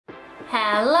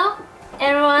Hello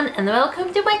everyone and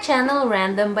welcome to my channel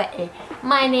Random by A.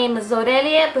 My name is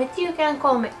Aurelia, but you can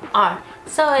call me R.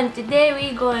 And today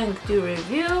we're going to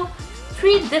review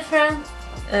three different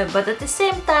but at the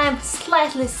same time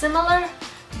slightly similar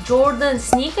Jordan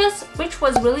sneakers which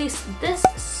was released this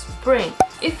spring.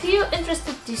 If you're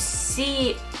interested to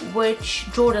see which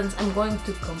Jordans I'm going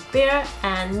to compare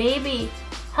and maybe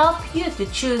help you to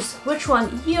choose which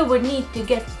one you would need to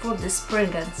get for the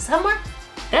spring and summer,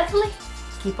 definitely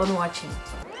keep on watching.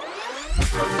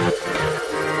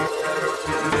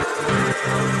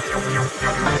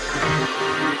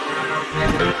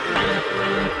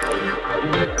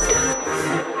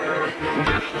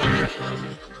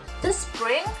 This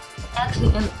spring,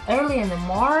 actually early in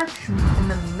March, in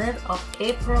the mid of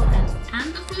April and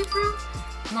end of April,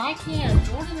 Nike and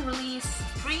Jordan released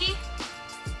three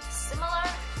similar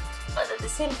but at the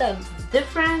same time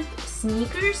different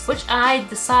sneakers, which I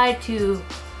decide to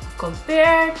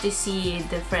compare to see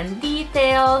different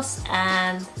details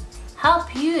and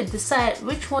help you decide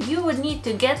which one you would need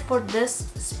to get for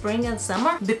this spring and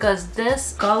summer, because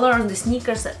this color on the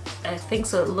sneakers I think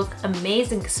so look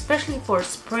amazing, especially for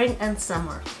spring and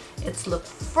summer. It's look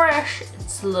fresh,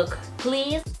 it's look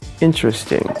clean.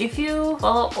 Interesting. If you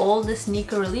follow all the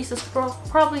sneaker releases,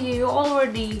 probably you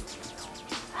already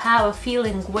have a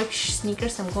feeling which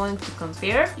sneakers I'm going to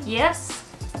compare. Yes,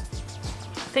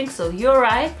 I think so, you're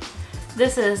right.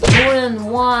 This is Jordan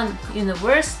 1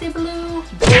 University Blue,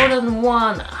 Jordan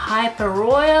 1 Hyper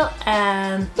Royal,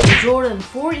 and Jordan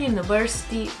 4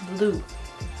 University Blue.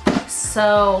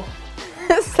 So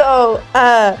let's go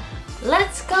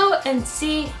and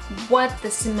see what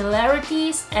the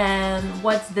similarities and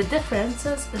what the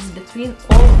differences is between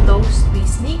all those three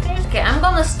sneakers. Okay, I'm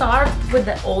gonna start with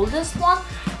the oldest one.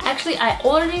 Actually, I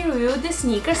already reviewed the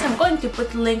sneakers. I'm going to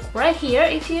put the link right here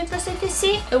if you're interested to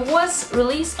see. It was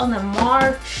released on a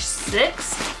March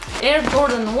 6th. Air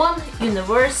Jordan 1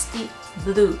 University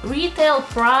Blue. Retail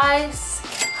price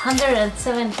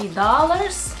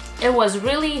 $170. It was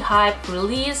really hype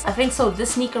release. I think so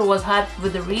this sneaker was hyped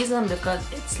with a reason, because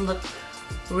it's looked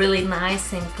really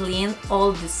nice and clean.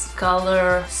 All this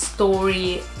color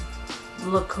story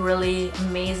look really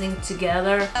amazing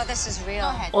together. Oh, this is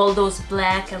real. All those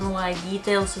black and white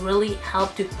details really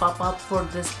help to pop up for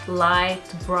this light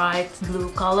bright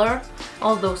blue color.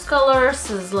 All those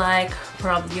colors is like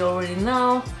probably you already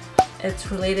know, it's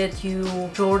related to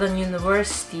Jordan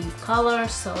University color,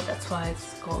 so that's why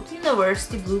it's called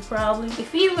University Blue probably.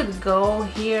 If you would go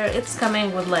here, it's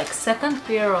coming with like second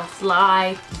pair of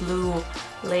light blue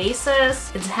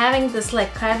laces. It's having this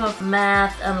like kind of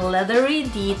matte and leathery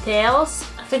details.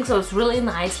 I think so it's really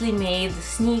nicely made. The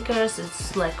sneakers,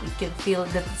 it's like you can feel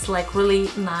that it's like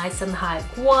really nice and high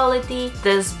quality.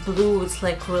 This blue, it's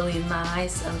like really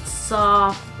nice and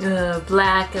soft.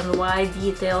 Black and white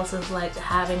details is like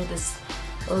having this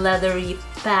leathery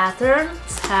pattern.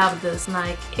 Have this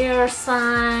Nike Air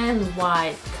sign,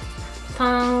 white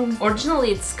tongue.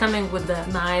 Originally it's coming with a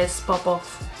nice pop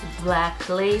of black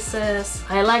laces.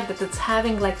 I like that it's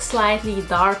having like slightly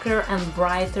darker and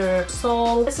brighter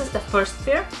sole. This is the first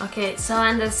pair. Okay, so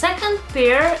and the second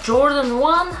pair, Jordan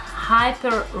 1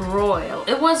 Hyper Royal.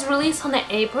 It was released on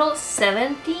April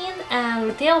 17th and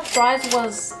retail price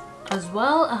was as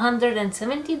well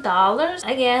 $170.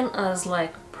 Again, as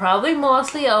like probably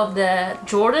mostly of the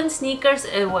Jordan sneakers,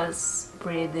 it was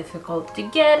pretty difficult to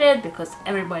get it because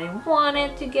everybody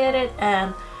wanted to get it,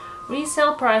 and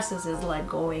resale prices is like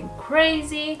going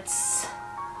crazy. It's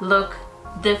look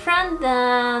different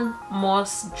than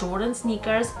most Jordan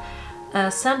sneakers.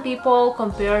 Some people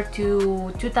compare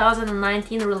to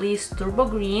 2019 release Turbo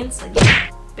Greens. Again,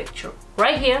 picture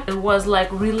right here. It was like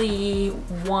really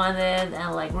wanted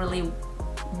and like really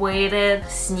weighted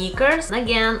sneakers. And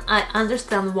again, I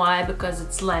understand why, because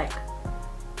it's like,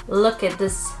 look at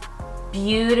this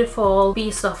beautiful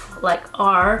piece of like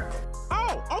art.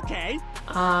 Oh, okay.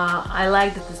 I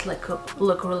like that it's like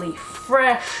look really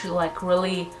fresh, like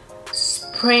really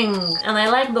spring, and I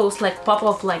like those like pop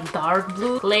of like dark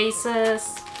blue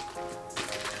laces,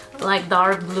 like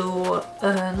dark blue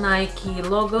Nike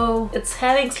logo. It's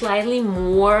having slightly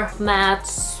more matte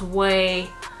sway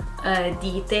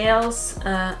details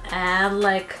and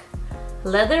like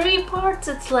leathery parts.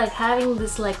 It's like having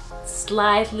this like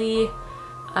slightly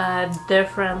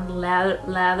different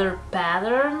leather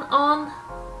pattern on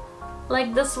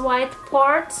like this white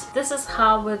part. This is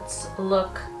how it's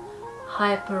look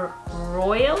Hyper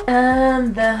Royal.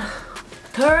 And the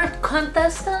third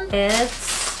contestant is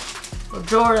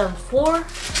Jordan 4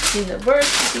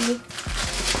 University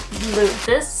Blue.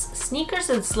 This sneakers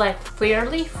is like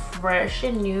fairly fresh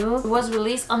and new. It was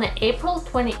released on April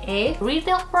 28th.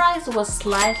 Retail price was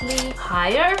slightly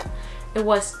higher. It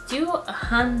was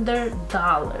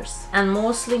 $200, and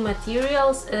mostly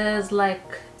materials is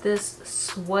like this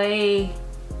sway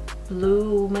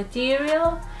blue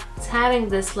material. It's having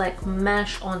this like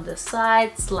mesh on the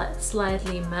side,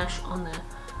 slightly mesh on the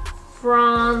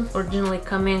front. Originally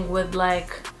coming with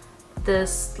like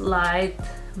this light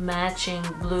matching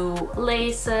blue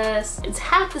laces. It's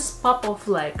had this pop of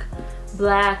like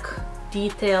black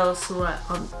details right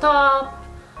on top.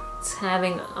 It's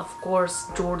having, of course,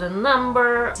 Jordan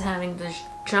number. It's having this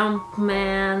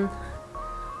Jumpman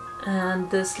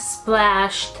and this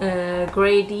splashed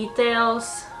gray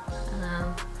details,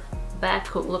 and back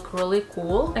could look really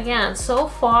cool. Again, so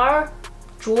far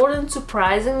Jordan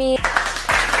surprising me.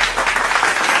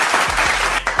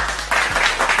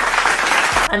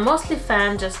 I'm mostly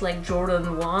fan just like Jordan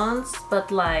 1s,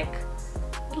 but like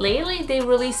lately they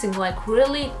releasing like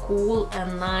really cool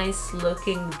and nice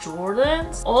looking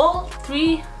Jordans. All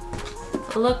three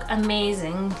look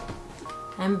amazing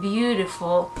and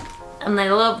beautiful, and I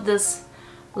love this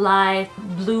light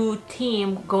blue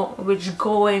theme which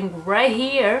going right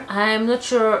here. I'm not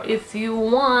sure if you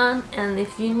want and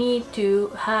if you need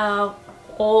to have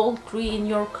all three in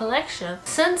your collection,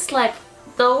 since like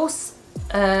those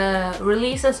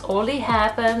releases already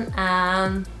happened,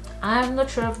 and I'm not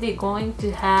sure if they're going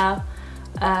to have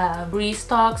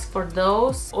restocks for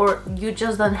those, or you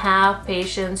just don't have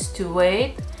patience to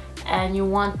wait and you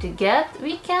want to get.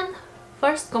 We can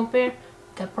first compare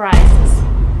the prices.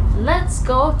 Let's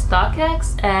go to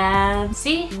StockX and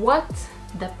see what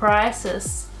the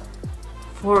prices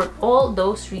for all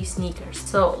those three sneakers.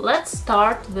 So let's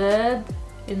start with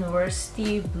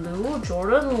University Blue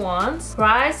Jordan 1s.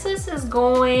 Prices is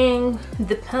going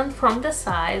depend from the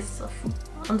size.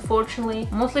 Unfortunately,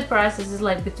 mostly prices is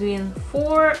like between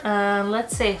 $400 and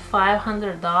let's say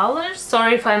 $500.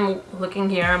 Sorry if I'm looking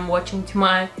here, I'm watching to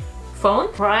my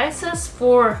phone. Prices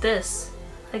for this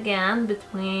again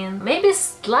between maybe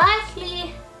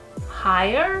slightly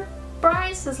higher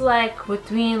price is like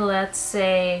between let's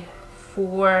say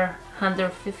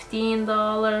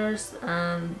 $415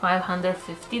 and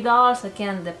 $550.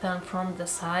 Again, depend from the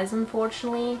size,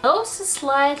 unfortunately. Those is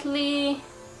slightly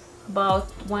about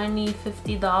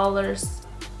 $20–50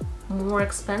 more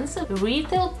expensive. The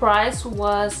retail price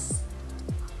was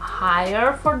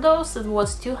higher for those. It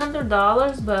was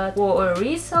 $200, but for a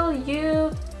resale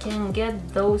you can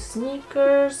get those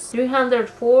sneakers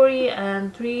 $340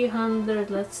 and $300,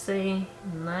 let's say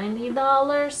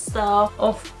 $90. So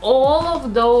of all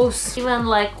of those, even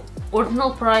like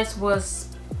original price was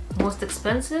most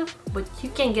expensive, but you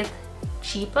can get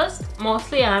cheapest.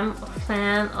 Mostly I'm a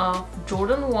fan of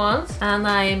Jordan 1s, and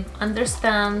I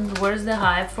understand where's the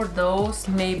hype for those.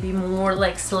 Maybe more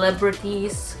like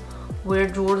celebrities wear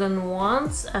Jordan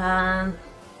 1s and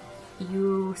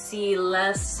you see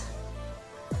less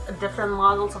different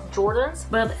models of Jordans,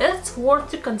 but it's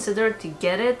worth to consider to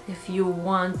get it if you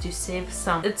want to save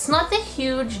some. It's not a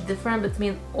huge difference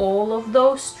between all of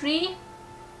those three,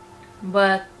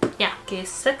 but yeah. Okay,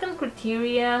 second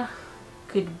criteria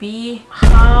could be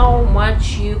how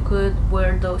much you could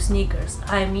wear those sneakers.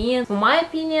 I mean, in my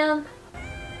opinion,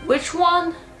 which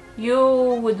one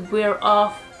you would wear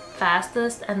off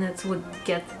fastest and it would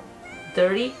get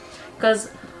dirty,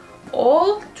 because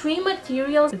all three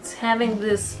materials, it's having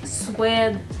this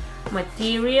suede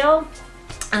material,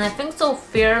 and I think so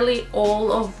fairly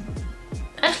all of,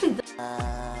 actually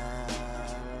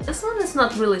this one is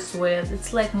not really suede,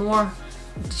 it's like more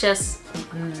just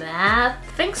matte.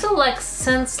 I think so, like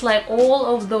since like all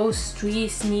of those three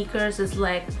sneakers is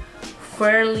like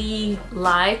fairly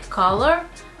light color,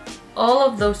 all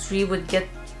of those three would get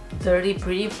dirty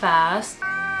pretty fast.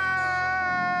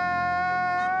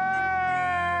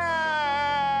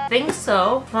 I think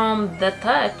so from the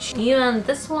touch. Even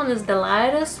this one is the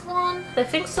lightest one. I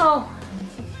think so,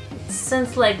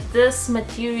 since like this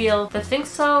material, I think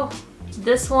so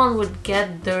this one would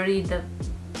get dirty the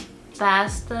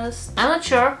fastest. I'm not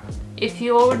sure if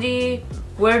you already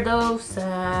wear those.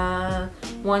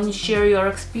 Want to share your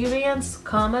experience,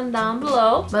 comment down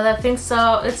below, but I think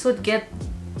so it would get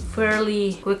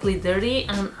fairly quickly dirty,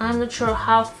 and I'm not sure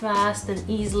how fast and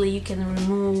easily you can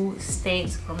remove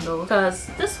stains from those, because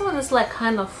this one is like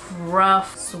kind of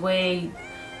rough suede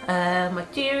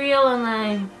material, and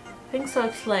I think so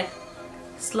it's like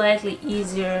slightly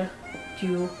easier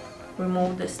to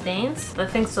remove the stains. I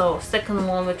think so second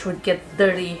one which would get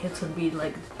dirty, it would be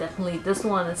like definitely this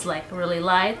one. Is like really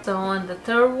light. So on the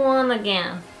third one,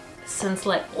 again since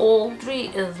like all three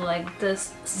is like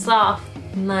this soft,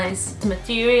 nice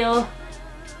material,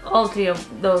 all three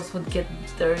of those would get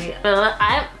dirty.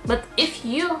 But if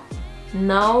you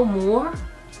know more,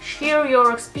 share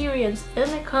your experience in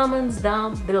the comments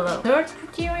down below. Third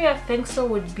criteria I think so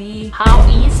would be how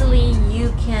easily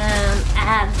you can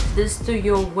add this to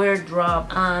your wardrobe,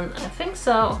 and I think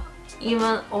so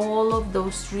even all of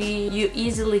those three you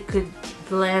easily could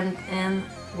blend in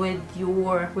with your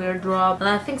wardrobe, and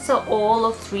I think so all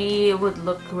of three would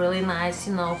look really nice,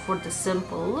 you know, for the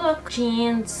simple look.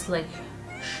 Jeans, like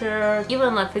shirt,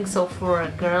 even I think so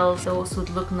for girls those would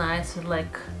look nice with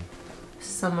like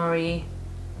summery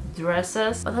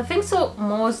dresses. But I think so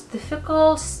most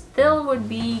difficult still would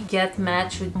be get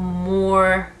matched with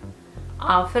more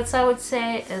outfits. I would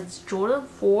say it's Jordan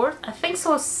 4. I think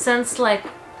so since like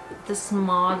this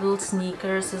model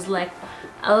sneakers is like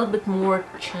a little bit more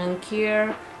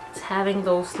chunkier, it's having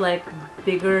those like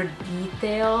bigger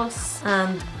details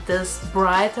and this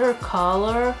brighter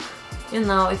color. You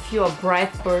know, if you're a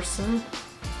bright person,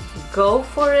 go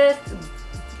for it.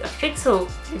 I think so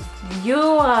if you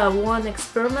want to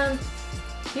experiment,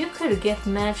 you could get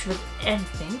matched with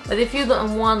anything. But if you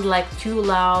don't want like too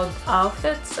loud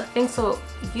outfits, I think so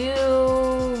you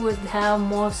would have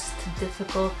most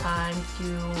difficult time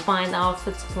to find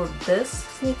outfits for this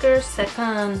sneakers.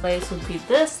 Second place would be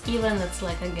this. Even it's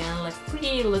like again like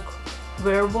pretty look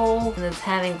wearable and it's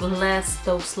having less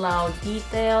those loud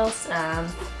details, and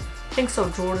I think so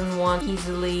Jordan 1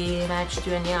 easily matched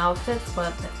to any outfit.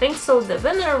 But I think so the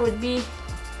winner would be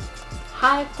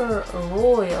Hyper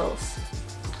Royals.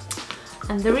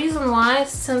 And the reason why,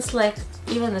 since like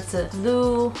even it's a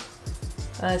blue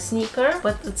sneaker,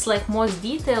 but it's like most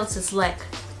details is like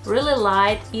really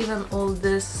light. Even all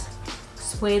this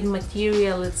suede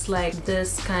material, it's like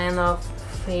this kind of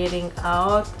fading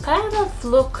out, kind of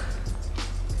look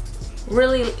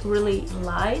really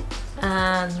light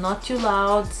and not too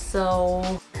loud,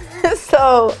 so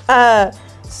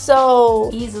so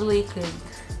easily could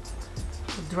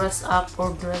dress up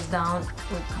or dress down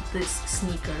with these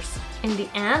sneakers. In the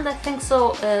end, I think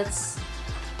so it's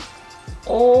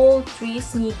all three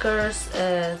sneakers.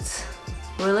 It's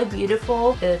really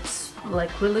beautiful, it's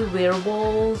like really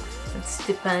wearable. It's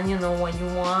depending on what you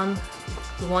want.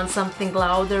 You want something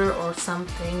louder or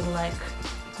something like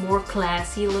more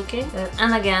classy looking,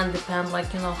 and again depend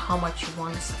like, you know, how much you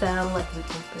want to spend. Like we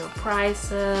compare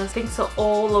prices. I think so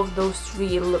all of those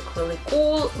three look really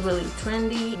cool, really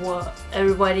trendy. What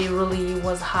everybody really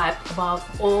was hyped about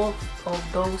all of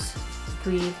those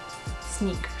three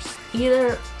sneakers.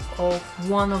 Either of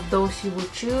one of those you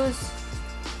would choose,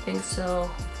 I think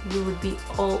so you would be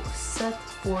all set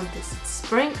for this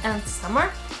spring and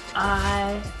summer.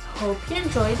 I hope you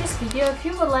enjoyed this video. If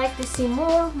you would like to see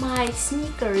more of my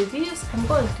sneaker reviews, I'm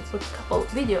going to put a couple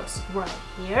videos right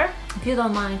here. If you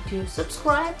don't mind to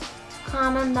subscribe,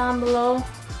 comment down below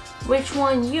which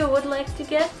one you would like to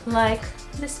get, like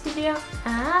this video,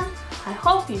 and I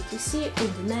hope you to see you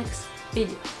in the next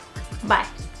video.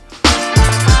 Bye!